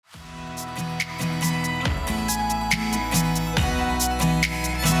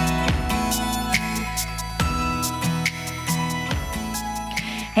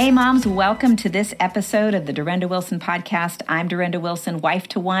Hey moms, welcome to this episode of the Dorinda Wilson Podcast. I'm Dorinda Wilson, wife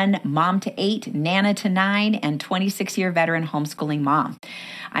to 1, mom to 8, nana to 9, and 26-year veteran homeschooling mom.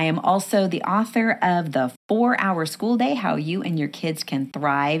 I am also the author of the 4-Hour School Day, How You and Your Kids Can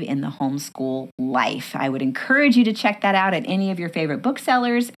Thrive in the Homeschool Life. I would encourage you to check that out at any of your favorite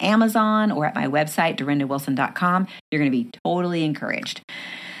booksellers, Amazon, or at my website, dorindawilson.com. You're going to be totally encouraged.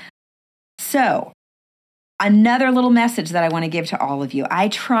 So, another little message that I want to give to all of you. I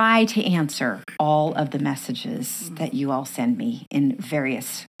try to answer all of the messages that you all send me in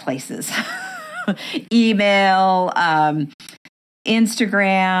various places. Email,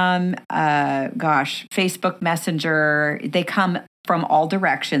 Instagram, Facebook Messenger. They come from all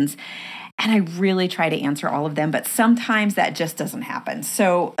directions. And I really try to answer all of them, but sometimes that just doesn't happen.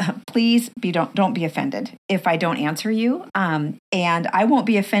 So please don't be offended if I don't answer you. And I won't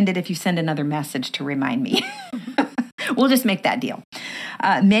be offended if you send another message to remind me. We'll just make that deal.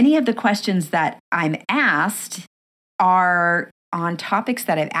 Many of the questions that I'm asked are on topics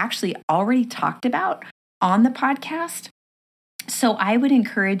that I've actually already talked about on the podcast. So I would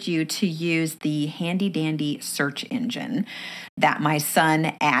encourage you to use the handy dandy search engine that my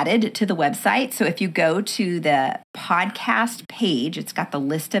son added to the website. So if you go to the podcast page, it's got the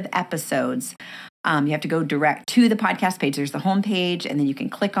list of episodes. You have to go direct to the podcast page. There's the home page, and then you can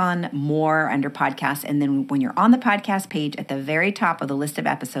click on more under podcast. And then when you're on the podcast page, at the very top of the list of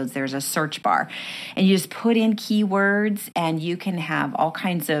episodes, there's a search bar. And you just put in keywords, and you can have all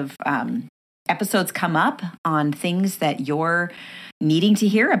kinds of episodes come up on things that you're needing to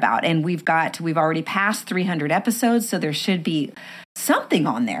hear about. And we've already passed 300 episodes, so there should be something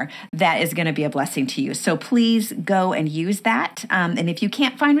on there that is going to be a blessing to you. So please go and use that. And if you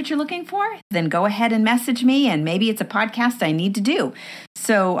can't find what you're looking for, then go ahead and message me, and maybe it's a podcast I need to do.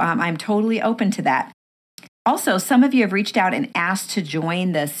 So I'm totally open to that. Also, some of you have reached out and asked to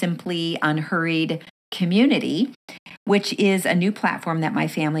join the Simply Unhurried community, which is a new platform that my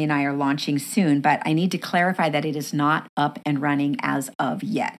family and I are launching soon, but I need to clarify that it is not up and running as of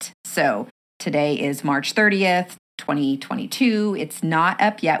yet. So today is March 30th, 2022. It's not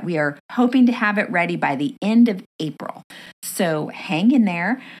up yet. We are hoping to have it ready by the end of April. So hang in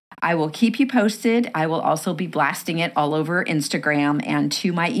there. I will keep you posted. I will also be blasting it all over Instagram and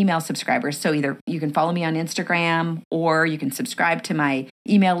to my email subscribers. So either you can follow me on Instagram or you can subscribe to my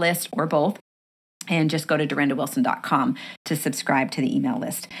email list or both. And just go to dorindawilson.com to subscribe to the email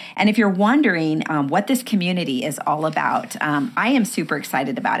list. And if you're wondering what this community is all about, I am super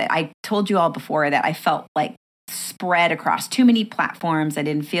excited about it. I told you all before that I felt like spread across too many platforms. I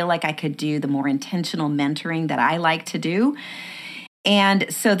didn't feel like I could do the more intentional mentoring that I like to do.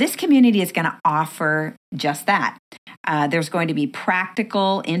 And so this community is going to offer just that. There's going to be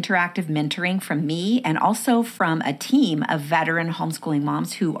practical, interactive mentoring from me and also from a team of veteran homeschooling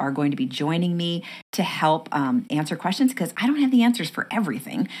moms who are going to be joining me to help answer questions because I don't have the answers for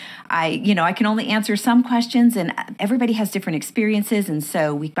everything. I can only answer some questions and everybody has different experiences. And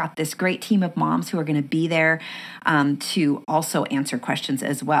so we've got this great team of moms who are going to be there to also answer questions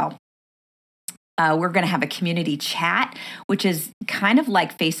as well. We're going to have a community chat, which is kind of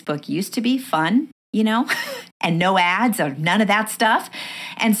like Facebook used to be, fun, and no ads or none of that stuff.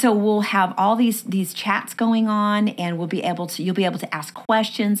 And so we'll have all these chats going on, and you'll be able to ask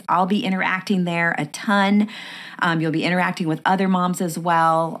questions. I'll be interacting there a ton. You'll be interacting with other moms as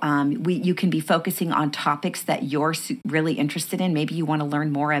well. You can be focusing on topics that you're really interested in. Maybe you want to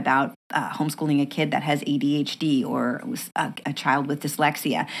learn more about homeschooling a kid that has ADHD or a child with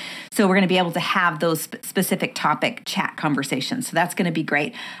dyslexia. So we're going to be able to have those specific topic chat conversations. So that's going to be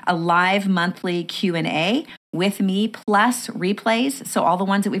great. A live monthly Q&A with me plus replays. So all the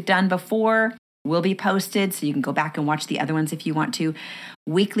ones that we've done before will be posted. So you can go back and watch the other ones if you want to.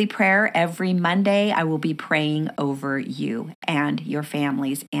 Weekly prayer every Monday. I will be praying over you and your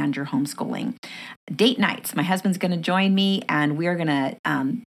families and your homeschooling. Date nights. My husband's going to join me, and we're going to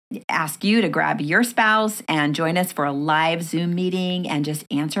ask you to grab your spouse and join us for a live Zoom meeting and just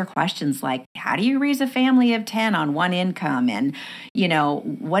answer questions like, how do you raise a family of 10 on one income? And,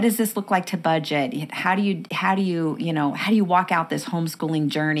 what does this look like to budget? How do you walk out this homeschooling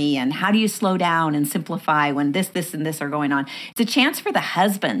journey? And how do you slow down and simplify when this, and this are going on? It's a chance for the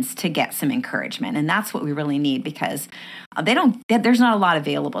husbands to get some encouragement. And that's what we really need because there's not a lot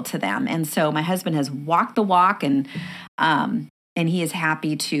available to them. And so my husband has walked the walk and he is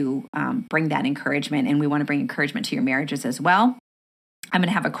happy to bring that encouragement, and we want to bring encouragement to your marriages as well. I'm going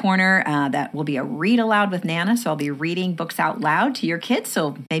to have a corner that will be a read aloud with Nana, so I'll be reading books out loud to your kids.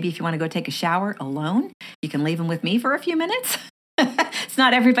 So maybe if you want to go take a shower alone, you can leave them with me for a few minutes. It's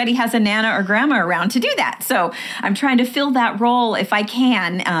not everybody has a nana or grandma around to do that. So I'm trying to fill that role if I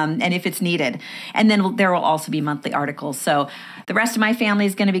can, and if it's needed. And then there will also be monthly articles. So the rest of my family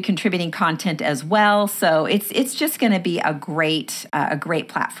is going to be contributing content as well. So it's just going to be a great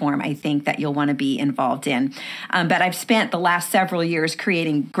platform, I think, that you'll want to be involved in. But I've spent the last several years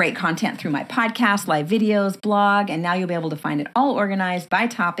creating great content through my podcast, live videos, blog, and now you'll be able to find it all organized by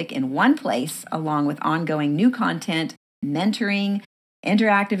topic in one place, along with ongoing new content, mentoring,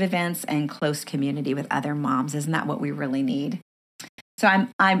 interactive events, and close community with other moms. Isn't that what we really need? So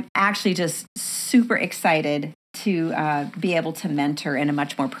I'm actually just super excited to be able to mentor in a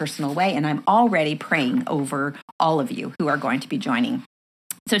much more personal way. And I'm already praying over all of you who are going to be joining.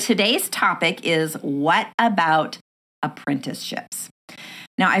 So today's topic is, what about apprenticeships?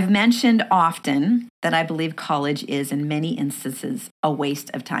 Now, I've mentioned often that I believe college is, in many instances, a waste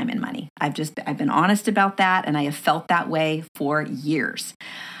of time and money. I've been honest about that, and I have felt that way for years.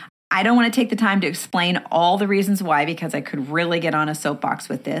 I don't want to take the time to explain all the reasons why, because I could really get on a soapbox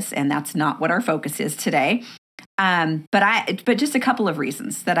with this, and that's not what our focus is today. But just a couple of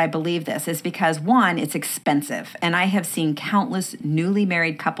reasons that I believe this is because, one, it's expensive. And I have seen countless newly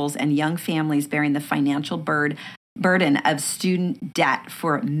married couples and young families bearing the financial burden of student debt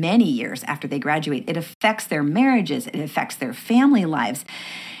for many years after they graduate. It affects their marriages. It affects their family lives.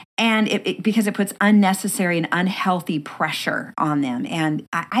 And because it puts unnecessary and unhealthy pressure on them. And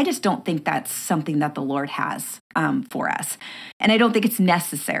I just don't think that's something that the Lord has for us. And I don't think it's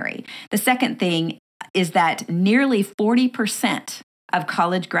necessary. The second thing is that nearly 40% of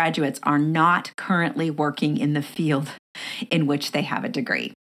college graduates are not currently working in the field in which they have a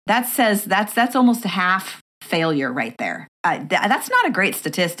degree. That says that's almost a half failure right there. That's not a great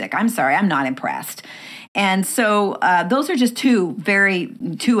statistic. I'm sorry, I'm not impressed. And so those are just two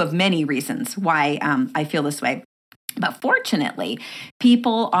of many reasons why I feel this way. But fortunately,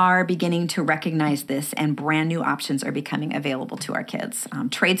 people are beginning to recognize this, and brand new options are becoming available to our kids.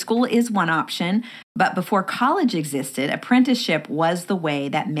 Trade school is one option, but before college existed, apprenticeship was the way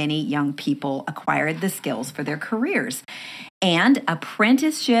that many young people acquired the skills for their careers. And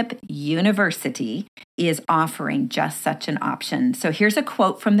Apprenticeship University is offering just such an option. So here's a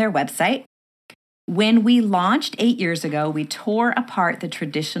quote from their website. When we launched 8 years ago, we tore apart the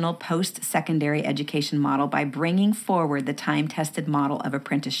traditional post-secondary education model by bringing forward the time-tested model of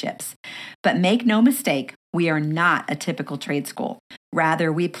apprenticeships. But make no mistake, we are not a typical trade school.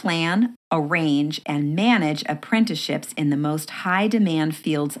 Rather, we plan, arrange, and manage apprenticeships in the most high-demand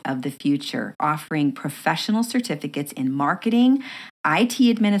fields of the future, offering professional certificates in marketing, IT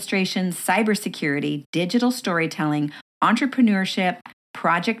administration, cybersecurity, digital storytelling, entrepreneurship,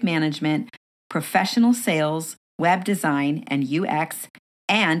 project management, professional sales, web design, and UX,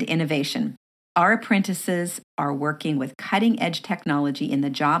 and innovation. Our apprentices are working with cutting-edge technology in the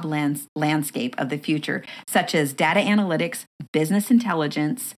job landscape of the future, such as data analytics, business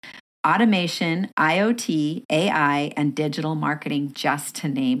intelligence, automation, IoT, AI, and digital marketing, just to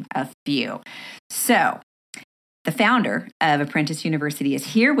name a few. So, the founder of Apprentice University is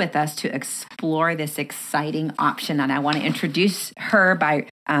here with us to explore this exciting option. And I want to introduce her by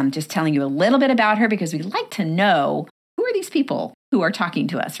just telling you a little bit about her, because we like to know who are these people who are talking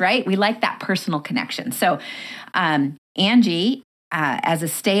to us, right? We like that personal connection. So Angie, as a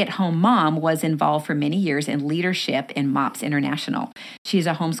stay-at-home mom, was involved for many years in leadership in MOPS International. She's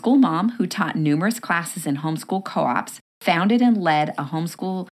a homeschool mom who taught numerous classes in homeschool co-ops, founded and led a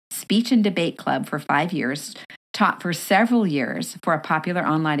homeschool speech and debate club for 5 years, taught for several years for a popular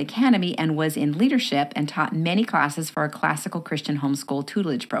online academy, and was in leadership and taught many classes for a classical Christian homeschool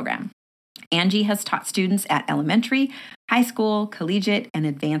tutelage program. Angie has taught students at elementary, high school, collegiate, and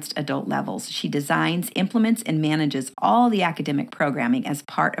advanced adult levels. She designs, implements, and manages all the academic programming as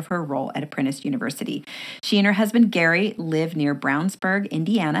part of her role at Apprentice University. She and her husband, Gary, live near Brownsburg,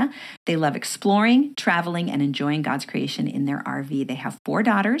 Indiana. They love exploring, traveling, and enjoying God's creation in their RV. They have 4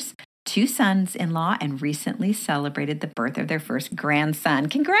 daughters, 2 sons-in-law, and recently celebrated the birth of their first grandson.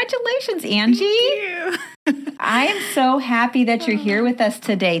 Congratulations, Angie. Thank you. I am so happy that you're here with us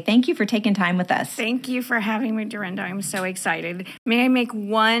today. Thank you for taking time with us. Thank you for having me, Dorinda. I'm so excited. May I make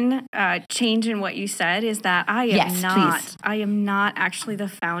one change in what you said? Is that I am not actually the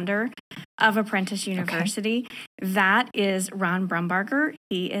founder of Apprentice University. Okay. That is Ron Brumbarger.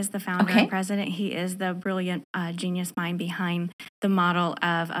 He is the founder and president. He is the brilliant genius mind behind the model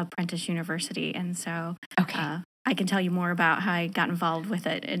of Apprentice University. And so I can tell you more about how I got involved with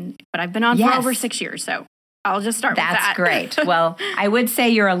it. But I've been on for over 6 years. So I'll just start with that. That's great. Well, I would say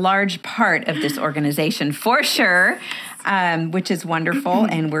you're a large part of this organization for sure, which is wonderful.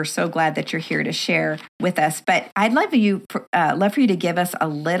 And we're so glad that you're here to share with us. But I'd love for you to give us a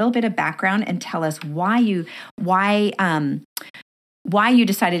little bit of background and tell us why you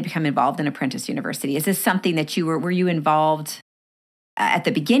decided to become involved in Apprentice University. Is this something that were you involved at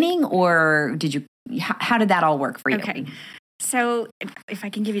the beginning, or how did that all work for you? Okay. So if I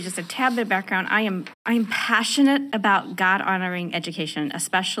can give you just a tad bit of background, I am passionate about God-honoring education,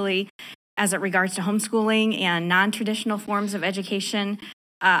 especially as it regards to homeschooling and non-traditional forms of education.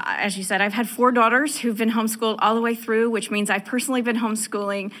 As you said, I've had 4 daughters who've been homeschooled all the way through, which means I've personally been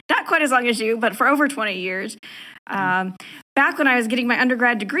homeschooling, not quite as long as you, but for over 20 years. Back when I was getting my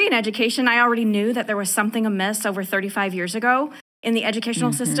undergrad degree in education, I already knew that there was something amiss over 35 years ago in the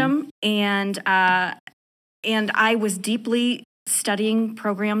educational system. And I was deeply studying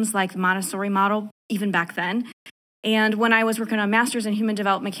programs like the Montessori model even back then. And when I was working on a master's in human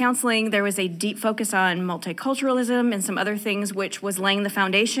development counseling, there was a deep focus on multiculturalism and some other things, which was laying the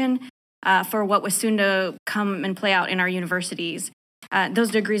foundation for what was soon to come and play out in our universities.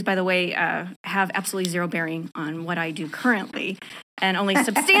 Those degrees, by the way, have absolutely zero bearing on what I do currently, and only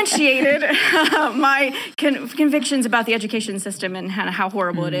substantiated my convictions about the education system and how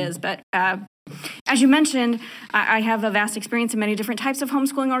horrible it is. But as you mentioned, I have a vast experience in many different types of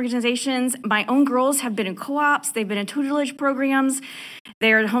homeschooling organizations. My own girls have been in co-ops. They've been in tutelage programs.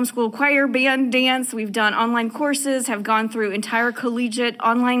 They're in homeschool choir, band, dance. We've done online courses, have gone through entire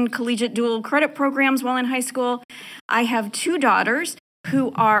online collegiate dual credit programs while in high school. I have 2 daughters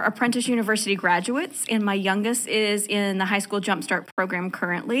who are Apprentice University graduates, and my youngest is in the high school Jumpstart program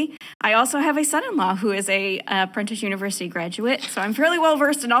currently. I also have a son-in-law who is a Apprentice University graduate, so I'm fairly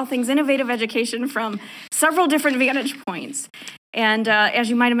well-versed in all things innovative education from several different vantage points. And as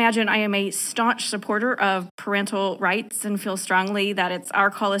you might imagine, I am a staunch supporter of parental rights and feel strongly that it's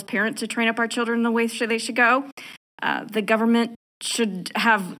our call as parents to train up our children in the way they should go. The government should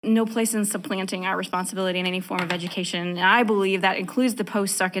have no place in supplanting our responsibility in any form of education. And I believe that includes the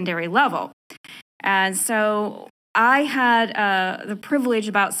post-secondary level. And so I had the privilege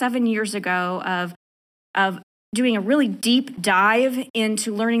about 7 years ago of doing a really deep dive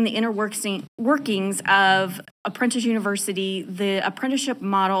into learning the inner workings of Apprentice University, the apprenticeship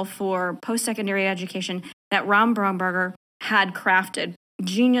model for post-secondary education that Ron Bromberger had crafted.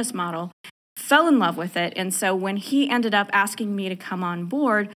 Genius model. Fell in love with it. And so when he ended up asking me to come on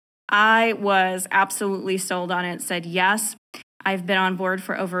board, I was absolutely sold on it, said yes. I've been on board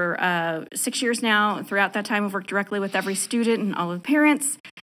for over 6 years now. Throughout that time, I've worked directly with every student and all of the parents.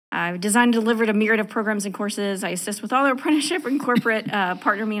 I've designed and delivered a myriad of programs and courses. I assist with all their apprenticeship and corporate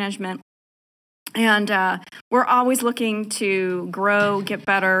partner management. And we're always looking to grow, get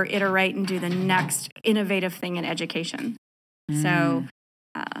better, iterate, and do the next innovative thing in education. So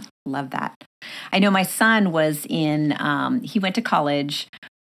love that. I know my son was he went to college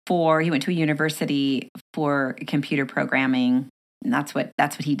he went to a university for computer programming, and that's what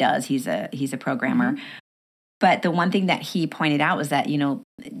he does. He's a programmer. Mm-hmm. But the one thing that he pointed out was that,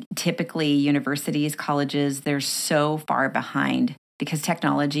 typically universities, colleges, they're so far behind because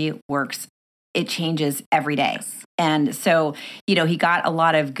technology works. It changes every day. And so, he got a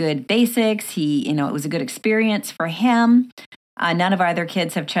lot of good basics. It was a good experience for him. None of our other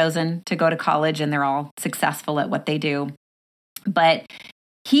kids have chosen to go to college, and they're all successful at what they do. But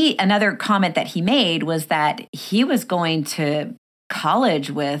another comment that he made was that he was going to college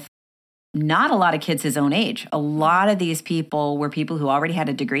with not a lot of kids his own age. A lot of these people were people who already had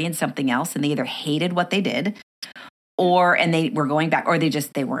a degree in something else, and they either hated what they did, and they were going back, or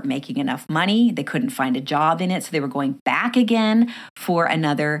they weren't making enough money. They couldn't find a job in it, so they were going back again for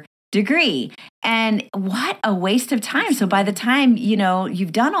another degree. And what a waste of time. So by the time,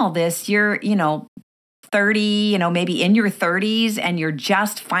 you've done all this, you're, 30, maybe in your 30s, and you're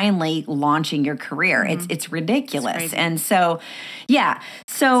just finally launching your career. Mm-hmm. It's ridiculous. And so, yeah.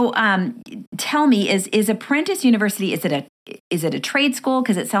 So tell me, is Apprentice University, is it a trade school?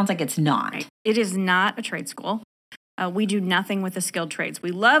 Because it sounds like it's not. Right. It is not a trade school. We do nothing with the skilled trades.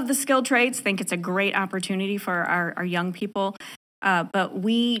 We love the skilled trades, think it's a great opportunity for our young people. But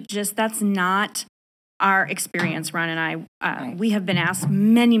that's not our experience, Ron and I. Right. We have been asked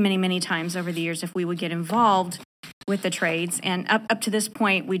many, many, many times over the years if we would get involved with the trades. And up to this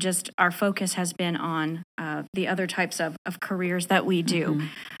point, our focus has been on the other types of careers that we do.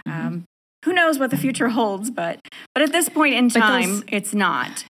 Mm-hmm. Who knows what the future holds, but at this point in time, it's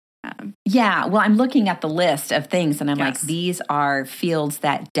not. Yeah, well, I'm looking at the list of things, and I'm like, these are fields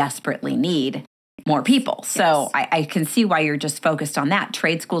that desperately need more people. So I can see why you're just focused on that.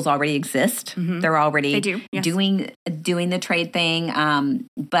 Trade schools already exist. They're already doing the trade thing.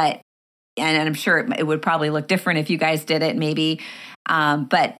 But I'm sure it would probably look different if you guys did it, maybe.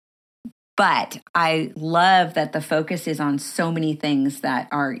 But I love that the focus is on so many things that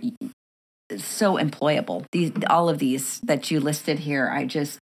are so employable. All of these that you listed here,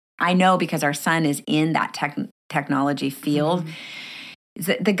 I know because our son is in that technology field.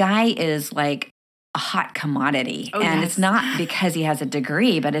 The guy is like a hot commodity. It's not because he has a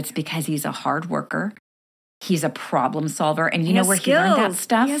degree, but it's because he's a hard worker. He's a problem solver. And you know where he learned that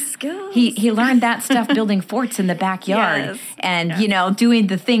stuff? He has skills. He learned that stuff building forts in the backyard and, doing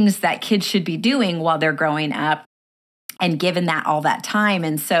the things that kids should be doing while they're growing up and given that all that time.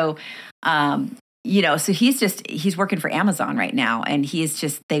 And so, so he's working for Amazon right now, and he's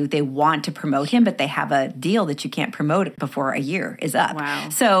just, they want to promote him, but they have a deal that you can't promote before a year is up. Wow.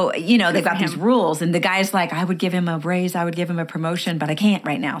 So, they've got these rules, and the guy's like, I would give him a raise, I would give him a promotion, but I can't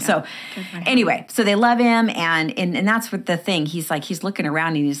right now. Yeah. So anyway, so they love him. And that's what the thing, he's looking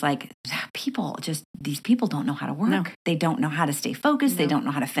around and he's like, these people don't know how to work. No. They don't know how to stay focused. No. They don't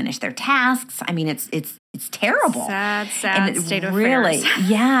know how to finish their tasks. I mean, it's terrible. Sad state of affairs.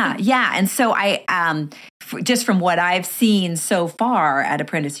 Yeah. And so I, just from what I've seen so far at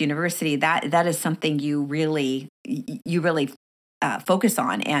Apprentice University, that is something you really focus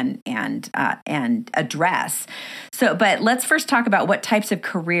on and address. So, but let's first talk about what types of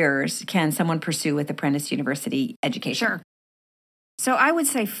careers can someone pursue with Apprentice University education. Sure. So I would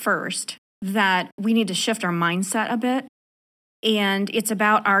say first that we need to shift our mindset a bit. And it's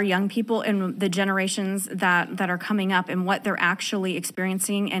about our young people and the generations that are coming up and what they're actually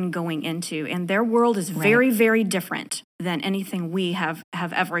experiencing and going into. And their world is very, very different than anything we have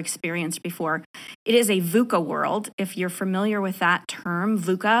ever experienced before. It is a VUCA world. If you're familiar with that term,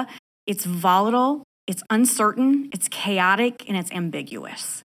 VUCA, it's volatile, it's uncertain, it's chaotic, and it's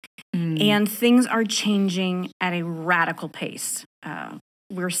ambiguous. And things are changing at a radical pace.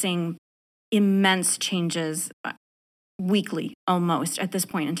 We're seeing immense changes weekly almost at this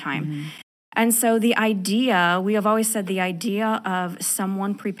point in time. And so we have always said the idea of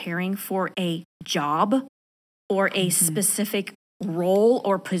someone preparing for a job or a specific role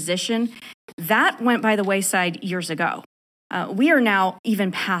or position, that went by the wayside years ago. We are now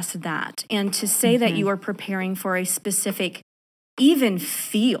even past that. And to say that you are preparing for a specific even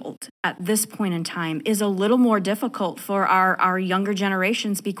field at this point in time is a little more difficult for our younger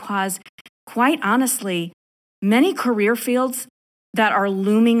generations because, quite honestly, many career fields that are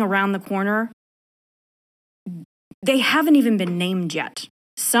looming around the corner, they haven't even been named yet.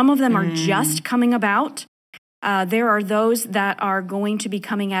 Some of them are just coming about. There are those that are going to be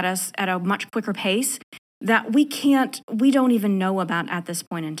coming at us at a much quicker pace that we don't even know about at this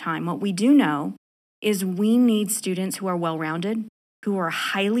point in time. What we do know is we need students who are well-rounded, who are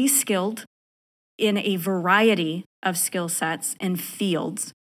highly skilled in a variety of skill sets and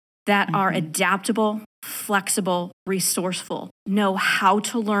fields that are adaptable, flexible, resourceful, know how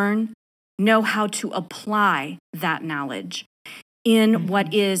to learn, know how to apply that knowledge in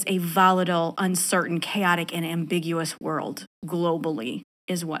what is a volatile, uncertain, chaotic, and ambiguous world globally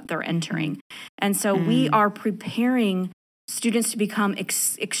is what they're entering. And so we are preparing students to become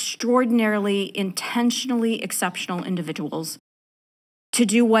extraordinarily, intentionally exceptional individuals to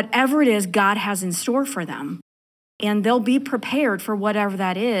do whatever it is God has in store for them. And they'll be prepared for whatever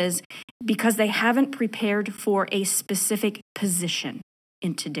that is because they haven't prepared for a specific position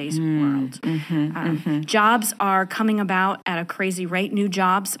in today's world. Jobs are coming about at a crazy rate, new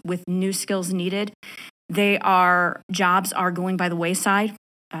jobs with new skills needed. Jobs are going by the wayside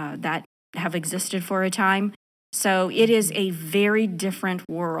that have existed for a time. So it is a very different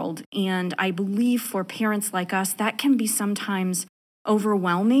world. And I believe for parents like us, that can be sometimes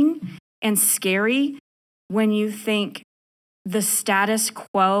overwhelming and scary when you think the status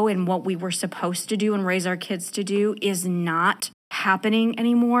quo and what we were supposed to do and raise our kids to do is not happening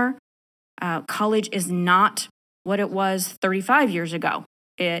anymore. College is not what it was 35 years ago.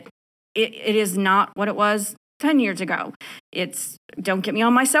 It is not what it was 10 years ago. Don't get me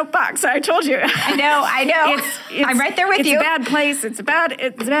on my soapbox. I told you. I know. I'm right there with you. It's a bad place. It's a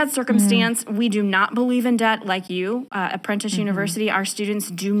bad circumstance. We do not believe in debt like you. Apprentice University, our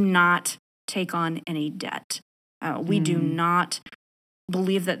students do not take on any debt. We do not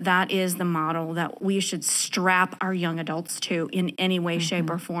believe that is the model that we should strap our young adults to in any way, shape,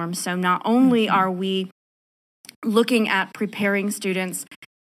 or form. So not only are we looking at preparing students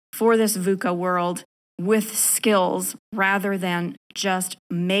for this VUCA world with skills rather than just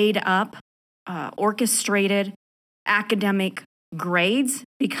made up, orchestrated academic grades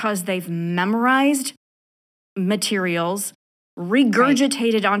because they've memorized materials,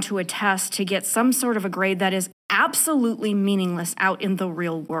 regurgitated onto a test to get some sort of a grade that is absolutely meaningless out in the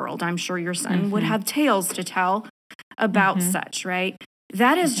real world. I'm sure your son would have tales to tell about such, right?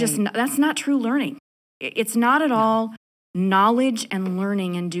 That is just, that's not true learning. It's not at all knowledge and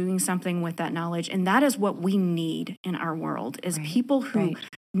learning and doing something with that knowledge. And that is what we need in our world is people who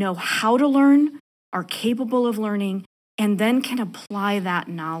know how to learn, are capable of learning, and then can apply that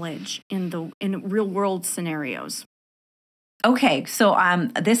knowledge in real world scenarios. Okay, so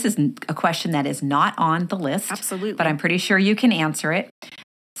this is a question that is not on the list. Absolutely. But I'm pretty sure you can answer it.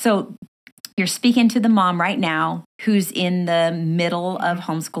 So you're speaking to the mom right now who's in the middle of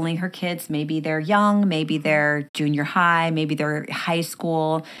homeschooling her kids. Maybe they're young, maybe they're junior high, maybe they're high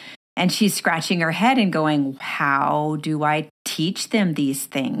school. And she's scratching her head and going, how do I teach them these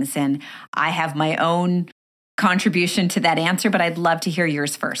things? And I have my own contribution to that answer, but I'd love to hear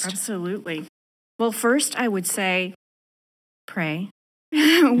yours first. Absolutely. Well, first I would say, pray.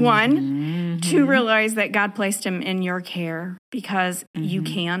 One, to realize that God placed him in your care because you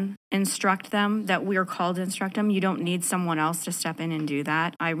can instruct them, that we're called to instruct them. You don't need someone else to step in and do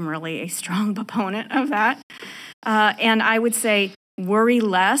that. I'm really a strong proponent of that. And I would say worry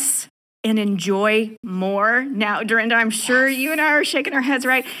less and enjoy more. Now, Dorinda, I'm sure you and I are shaking our heads,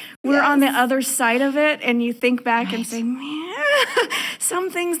 right? We're on the other side of it, and you think back and say, man,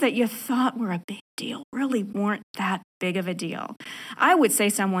 some things that you thought were a big deal really weren't that big of a deal. I would say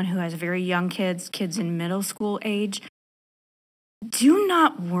someone who has very young kids in middle school age, do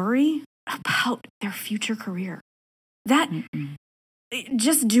not worry about their future career.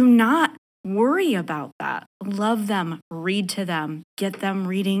 Just do not worry about that. Love them, read to them, get them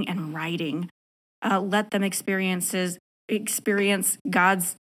reading and writing. Let them experience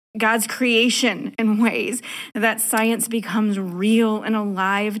God's creation in ways that science becomes real and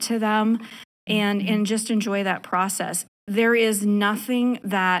alive to them, and just enjoy that process. There is nothing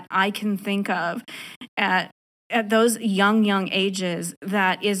that I can think of at those young ages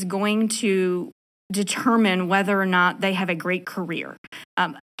that is going to determine whether or not they have a great career.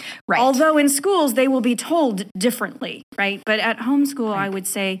 Although in schools, they will be told differently, right? But at homeschool, I would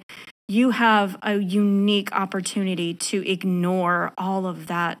say you have a unique opportunity to ignore all of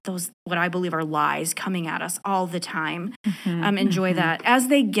that, those what I believe are lies coming at us all the time. Enjoy that. As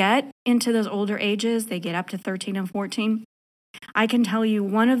they get into those older ages, they get up to 13 and 14, I can tell you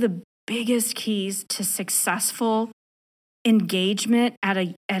one of the biggest keys to successful engagement at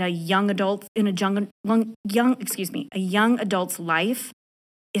a young adult in a young adult's life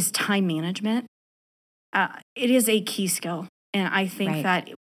is time management. It is a key skill, and I think that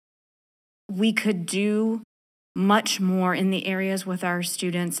we could do much more in the areas with our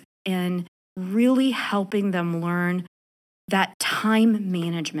students in really helping them learn that time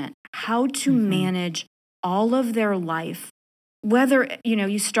management, how to manage all of their life. Whether,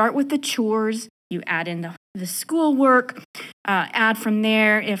 you start with the chores, you add in the schoolwork, add from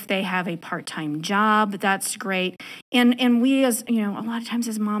there if they have a part-time job, that's great. And we as, a lot of times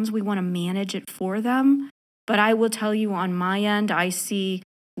as moms, we want to manage it for them. But I will tell you on my end, I see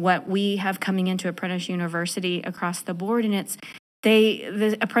what we have coming into Apprentice University across the board, and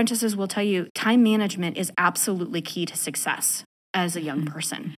the apprentices will tell you time management is absolutely key to success as a young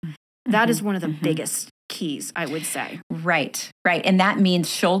person. That is one of the biggest keys, I would say. Right. And that means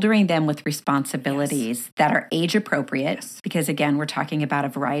shouldering them with responsibilities that are age appropriate, because again, we're talking about a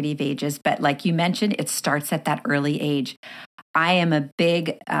variety of ages, but like you mentioned, it starts at that early age. I am a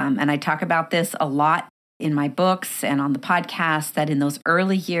big, and I talk about this a lot in my books and on the podcast, that in those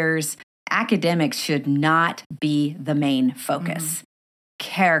early years, academics should not be the main focus.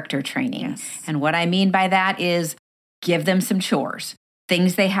 Character training. And what I mean by that is give them some chores.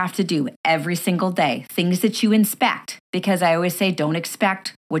 Things they have to do every single day, things that you inspect, because I always say don't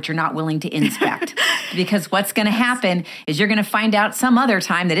expect what you're not willing to inspect, because what's going to happen is you're going to find out some other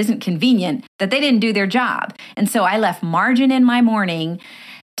time that isn't convenient that they didn't do their job. And so I left margin in my morning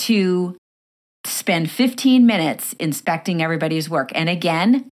to spend 15 minutes inspecting everybody's work. And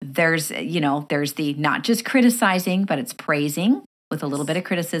again, there's the not just criticizing, but it's praising with a little bit of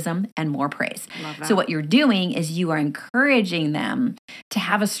criticism and more praise. So what you're doing is you are encouraging them to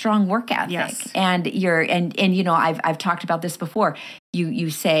have a strong work ethic. And I've talked about this before. You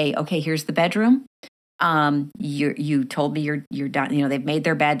say, okay, here's the bedroom. You told me you're done. They've made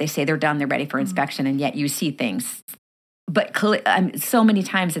their bed. They say they're done. They're ready for inspection. And yet you see things. But so many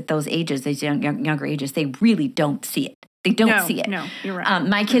times at those ages, those younger ages, they really don't see it. They don't see it. No, you're right.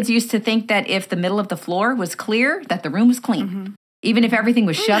 My kids used to think that if the middle of the floor was clear, that the room was clean. Even if everything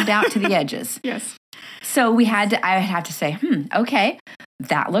was shoved out to the edges. So I would have to say, okay,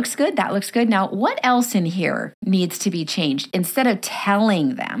 that looks good. That looks good. Now, what else in here needs to be changed? Instead of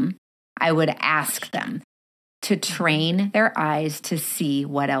telling them, I would ask them to train their eyes to see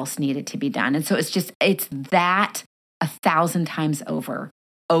what else needed to be done. And so it's that 1,000 times over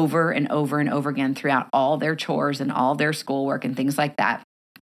and over and over again throughout all their chores and all their schoolwork and things like that.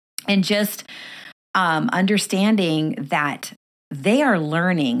 And just understanding that they are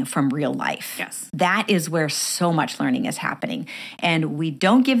learning from real life. Yes. That is where so much learning is happening. And we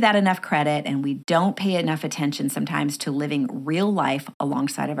don't give that enough credit, and we don't pay enough attention sometimes to living real life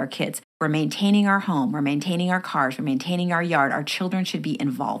alongside of our kids. We're maintaining our home, we're maintaining our cars, we're maintaining our yard. Our children should be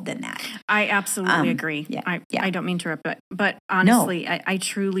involved in that. I absolutely agree. Yeah, I don't mean to interrupt, but honestly, no. I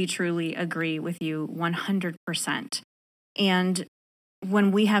truly, truly agree with you 100%. And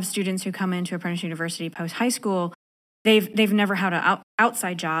when we have students who come into Apprentice University post-high school, they've never had an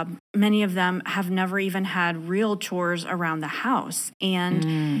outside job. Many of them have never even had real chores around the house.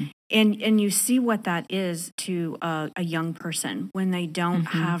 And you see what that is to a young person when they don't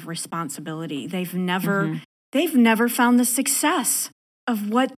have responsibility. They've never found the success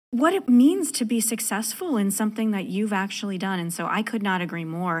of what it means to be successful in something that you've actually done. And so I could not agree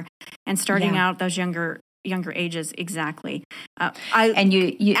more. And starting out at those younger ages, exactly.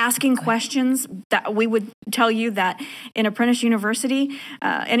 You asking questions, that we would tell you that in Apprentice University,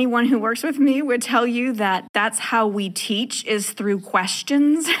 anyone who works with me would tell you that that's how we teach, is through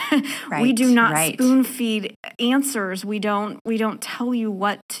questions. Right, we do not spoon feed answers. We don't tell you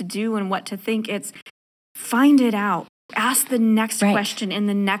what to do and what to think. It's find it out. Ask the next question and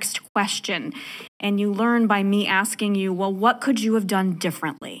the next question. And you learn by me asking you, well, what could you have done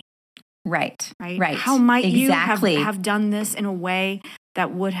differently? Right. How might you have done this in a way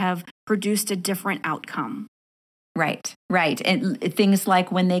that would have produced a different outcome? Right. And things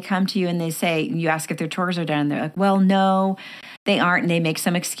like when they come to you and they say, you ask if their chores are done, and they're like, well, no, they aren't. And they make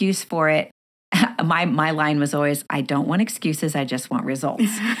some excuse for it. My line was always, I don't want excuses. I just want results.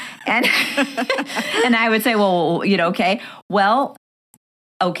 and I would say, well, okay. Well,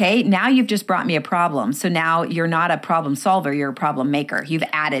 okay, now you've just brought me a problem. So now you're not a problem solver, you're a problem maker. You've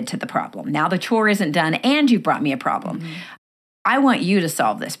added to the problem. Now the chore isn't done and you've brought me a problem. I want you to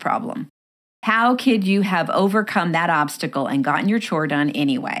solve this problem. How could you have overcome that obstacle and gotten your chore done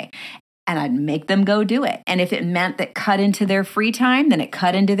anyway? And I'd make them go do it. And if it meant that cut into their free time, then it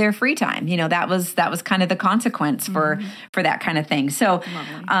cut into their free time. That was kind of the consequence for that kind of thing. So,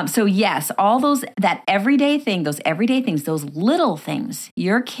 so yes, all those everyday things, those little things,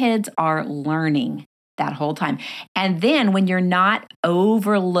 your kids are learning that whole time. And then when you're not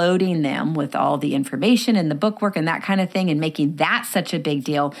overloading them with all the information and the bookwork and that kind of thing and making that such a big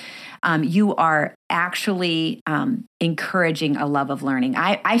deal, you are actually encouraging a love of learning.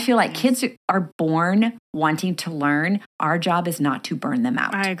 I feel like kids are born wanting to learn. Our job is not to burn them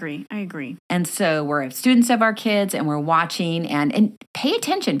out. I agree. And so we're students of our kids, and we're watching and pay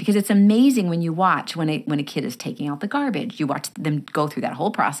attention, because it's amazing when you watch when a kid is taking out the garbage. You watch them go through that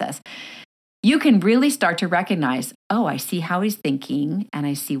whole process. You can really start to recognize, oh, I see how he's thinking and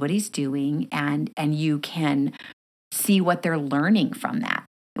I see what he's doing, and you can see what they're learning from that.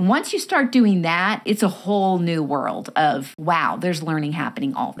 And once you start doing that, it's a whole new world of, wow, there's learning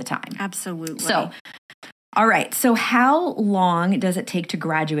happening all the time. Absolutely. So, all right. So how long does it take to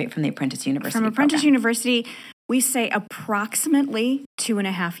graduate from the Apprentice University From Apprentice University, we say approximately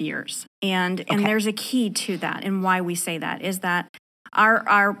 2.5 years. And there's a key to that. And why we say that is that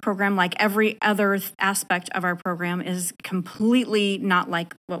our program, like every other aspect of our program, is completely not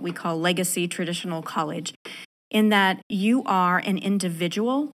like what we call legacy traditional college, in that you are an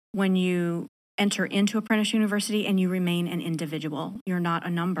individual when you enter into Apprentice University, and you remain an individual. You're not a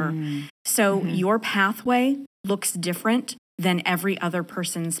number. So your pathway looks different than every other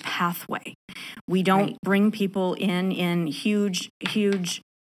person's pathway. We don't bring people in huge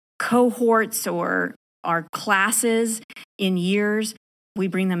cohorts or our classes in years. We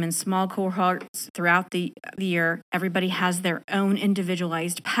bring them in small cohorts throughout the year. Everybody has their own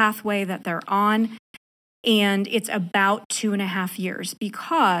individualized pathway that they're on. And it's about 2.5 years,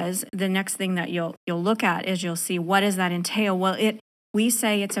 because the next thing that you'll look at is you'll see, what does that entail? Well, we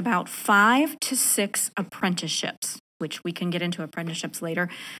say it's about 5 to 6 apprenticeships, which we can get into apprenticeships later.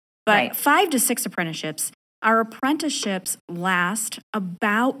 But 5 to 6 apprenticeships. Our apprenticeships last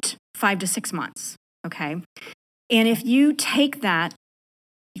about 5 to 6 months. Okay. And if you take that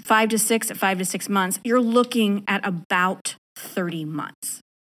 5 to 6 months, you're looking at about 30 months.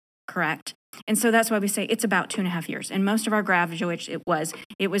 Correct? And so that's why we say it's about 2.5 years. And most of our graduates, it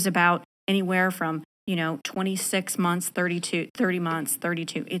was about anywhere from 26 months, 30 months,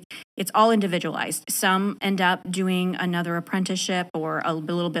 32. It's all individualized. Some end up doing another apprenticeship or a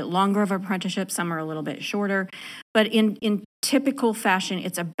little bit longer of apprenticeship. Some are a little bit shorter. But in typical fashion,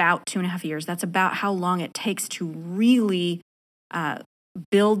 it's about 2.5 years. That's about how long it takes to really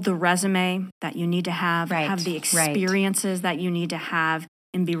build the resume that you need to have the experiences that you need to have,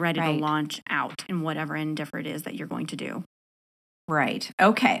 and be ready to launch out in whatever endeavor it is that you're going to do. Right.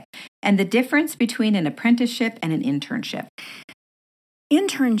 Okay. And the difference between an apprenticeship and an internship?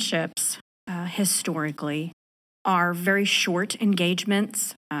 Internships, historically, are very short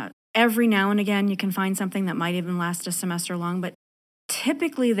engagements. Every now and again, you can find something that might even last a semester long, but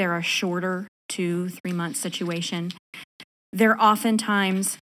typically they're a shorter 2-3 month situation. They're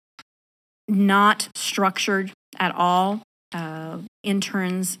oftentimes not structured at all.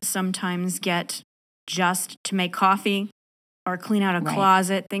 Interns sometimes get just to make coffee or clean out a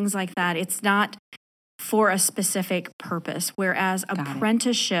closet, things like that. It's not for a specific purpose. Whereas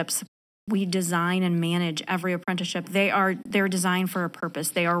apprenticeships, we design and manage every apprenticeship. They're designed for a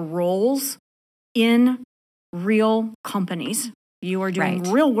purpose. They are roles in real companies. You are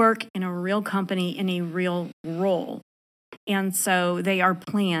doing real work in a real company in a real role. And so they are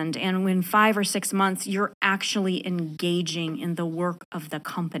planned. And in 5 or 6 months, you're actually engaging in the work of the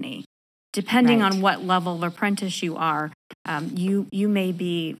company. Depending on what level of apprentice you are, you may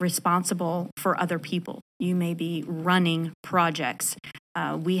be responsible for other people. You may be running projects.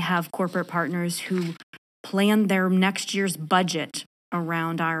 We have corporate partners who plan their next year's budget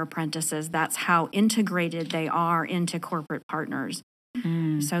around our apprentices. That's how integrated they are into corporate partners.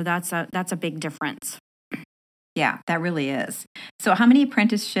 So that's a big difference. Yeah, that really is. So how many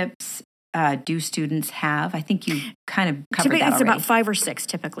apprenticeships do students have? I think you kind of covered that already. It's about 5 or 6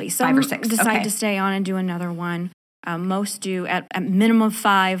 typically. Some 5 or 6. decide to stay on and do another one. Most do at minimum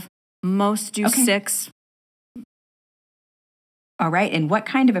 5. Most do 6. All right. And what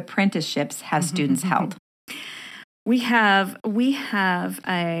kind of apprenticeships have students held? We have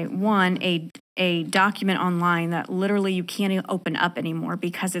a document online that literally you can't open up anymore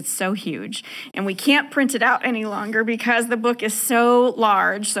because it's so huge, and we can't print it out any longer because the book is so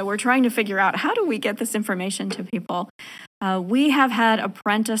large. So we're trying to figure out, how do we get this information to people? We have had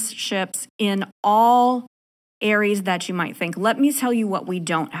apprenticeships in all areas that you might think. Let me tell you what we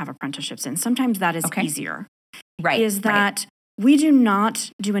don't have apprenticeships in. Sometimes that is easier. Is that we do not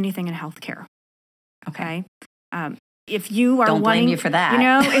do anything in healthcare. Okay. If you are don't blame you for that.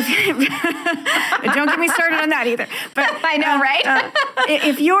 Don't get me started on that either. But I know, right?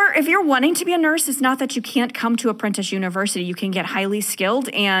 If you're wanting to be a nurse, it's not that you can't come to Apprentice University. You can get highly skilled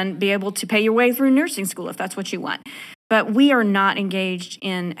and be able to pay your way through nursing school if that's what you want. But we are not engaged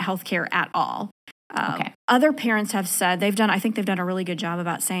in healthcare at all. Other parents have said I think they've done a really good job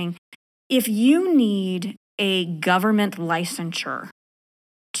about saying, if you need a government licensure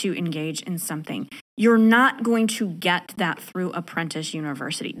to engage in something, you're not going to get that through Apprentice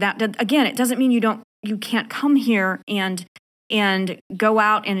University. That again, it doesn't mean you can't come here and go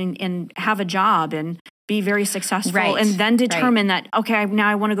out and have a job and be very successful and then determine that, okay, now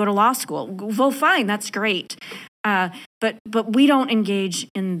I want to go to law school. Well, fine, that's great. But we don't engage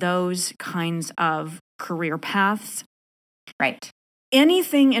in those kinds of career paths. Right.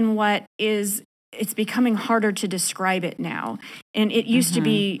 Anything in what is, it's becoming harder to describe it now. And it used to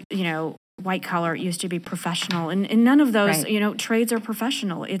be, white collar, it used to be professional. And none of those, trades are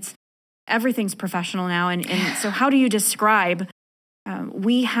professional. Everything's professional now. And so how do you describe,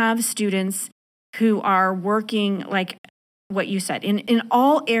 we have students who are working, like what you said, in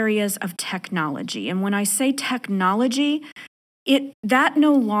all areas of technology. And when I say technology, that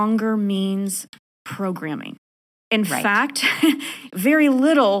no longer means programming. In fact, very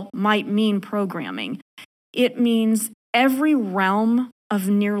little might mean programming. It means every realm of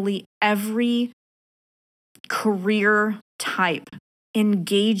nearly every career type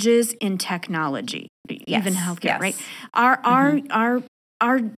engages in technology, even healthcare, right?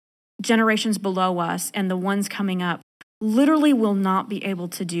 Our generations below us and the ones coming up literally will not be able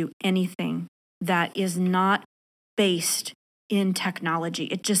to do anything that is not based in technology.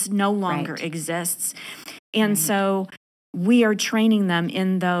 It just no longer exists. And so we are training them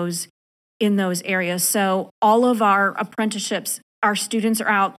in those areas. So all of our apprenticeships, our students are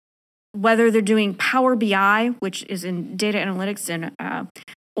out, whether they're doing Power BI, which is in data analytics, and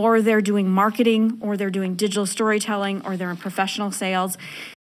or they're doing marketing, or they're doing digital storytelling, or they're in professional sales.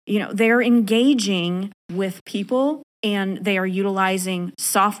 They're engaging with people, and they are utilizing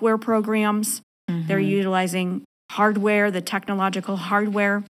software programs. They're utilizing hardware, the technological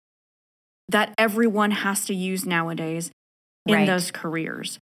hardware that everyone has to use nowadays in those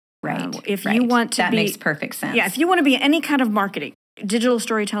careers. Right. If you want to that makes perfect sense. Yeah, if you want to be any kind of marketing, digital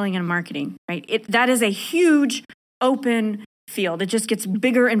storytelling and marketing, right? That is a huge open field. It just gets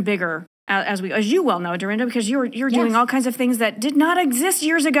bigger and bigger as you well know, Dorinda, because you're doing all kinds of things that did not exist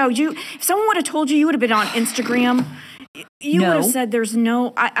years ago. If someone would have told you would have been on Instagram, you would have said,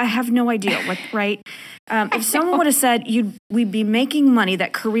 I have no idea what, right? If someone would have said we'd be making money,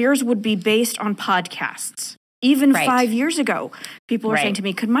 that careers would be based on podcasts. Even 5 years ago, people were saying to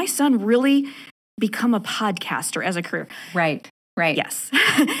me, could my son really become a podcaster as a career? Right. Yes.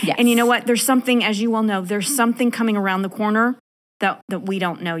 And you know what? There's something, as you well know, there's something coming around the corner that we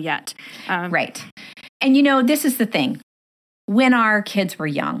don't know yet. Right. And this is the thing. When our kids were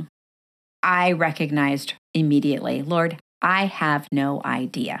young, I recognized immediately, Lord, I have no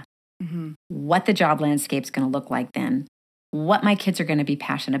idea what the job landscape is going to look like then, what my kids are going to be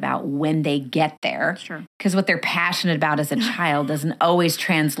passionate about when they get there. Sure. Because what they're passionate about as a child doesn't always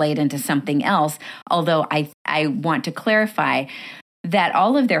translate into something else. Although I want to clarify that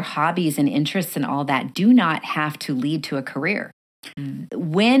all of their hobbies and interests and all that do not have to lead to a career.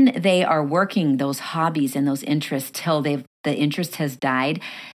 When they are working those hobbies and those interests till the interest has died,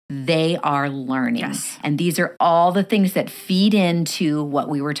 they are learning. Yes. And these are all the things that feed into what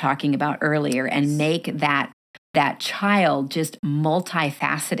we were talking about earlier and make that child just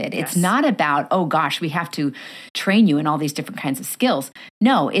multifaceted. Yes. It's not about, oh gosh, we have to train you in all these different kinds of skills.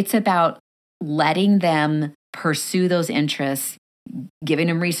 No, it's about letting them pursue those interests, giving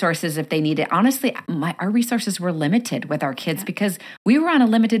them resources if they need it. Honestly, our resources were limited with our kids because we were on a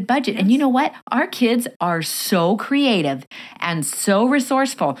limited budget. And you know what? Our kids are so creative and so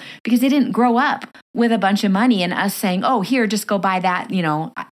resourceful because they didn't grow up with a bunch of money and us saying, oh, here, just go buy that.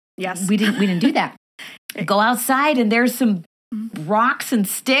 Yes. We didn't do that. Go outside and there's some rocks and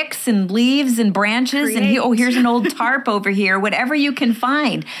sticks and leaves and branches and here's an old tarp over here, whatever you can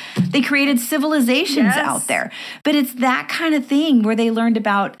find. They created civilizations out there. But it's that kind of thing where they learned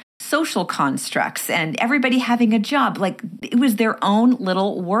about social constructs and everybody having a job. Like it was their own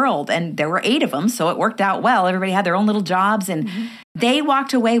little world and there were 8 of them, so it worked out well. Everybody had their own little jobs and they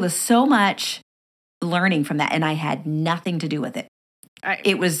walked away with so much learning from that and I had nothing to do with it.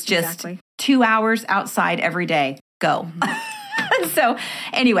 It was just 2 hours outside every day. Go. So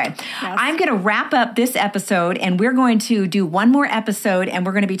anyway, I'm going to wrap up this episode and we're going to do one more episode and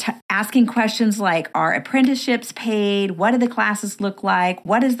we're going to be asking questions like, are apprenticeships paid? What do the classes look like?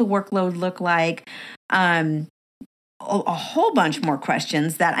 What does the workload look like? A whole bunch more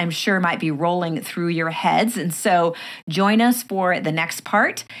questions that I'm sure might be rolling through your heads. And so join us for the next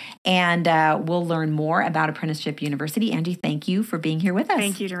part and we'll learn more about Apprenticeship University. Angie, thank you for being here with us.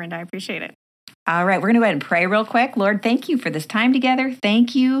 Thank you, Dorinda. I appreciate it. All right, we're going to go ahead and pray real quick. Lord, thank you for this time together.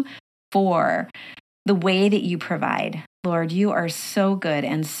 Thank you for the way that you provide. Lord, you are so good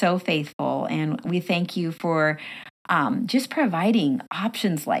and so faithful. And we thank you for just providing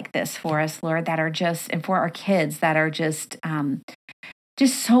options like this for us, Lord, that are and for our kids that are just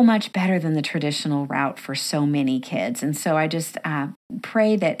so much better than the traditional route for so many kids. And so I just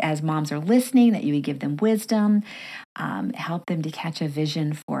pray that as moms are listening, that you would give them wisdom, help them to catch a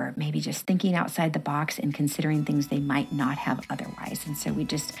vision for maybe just thinking outside the box and considering things they might not have otherwise. And so we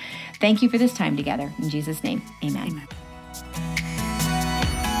just thank you for this time together. In Jesus' name, amen.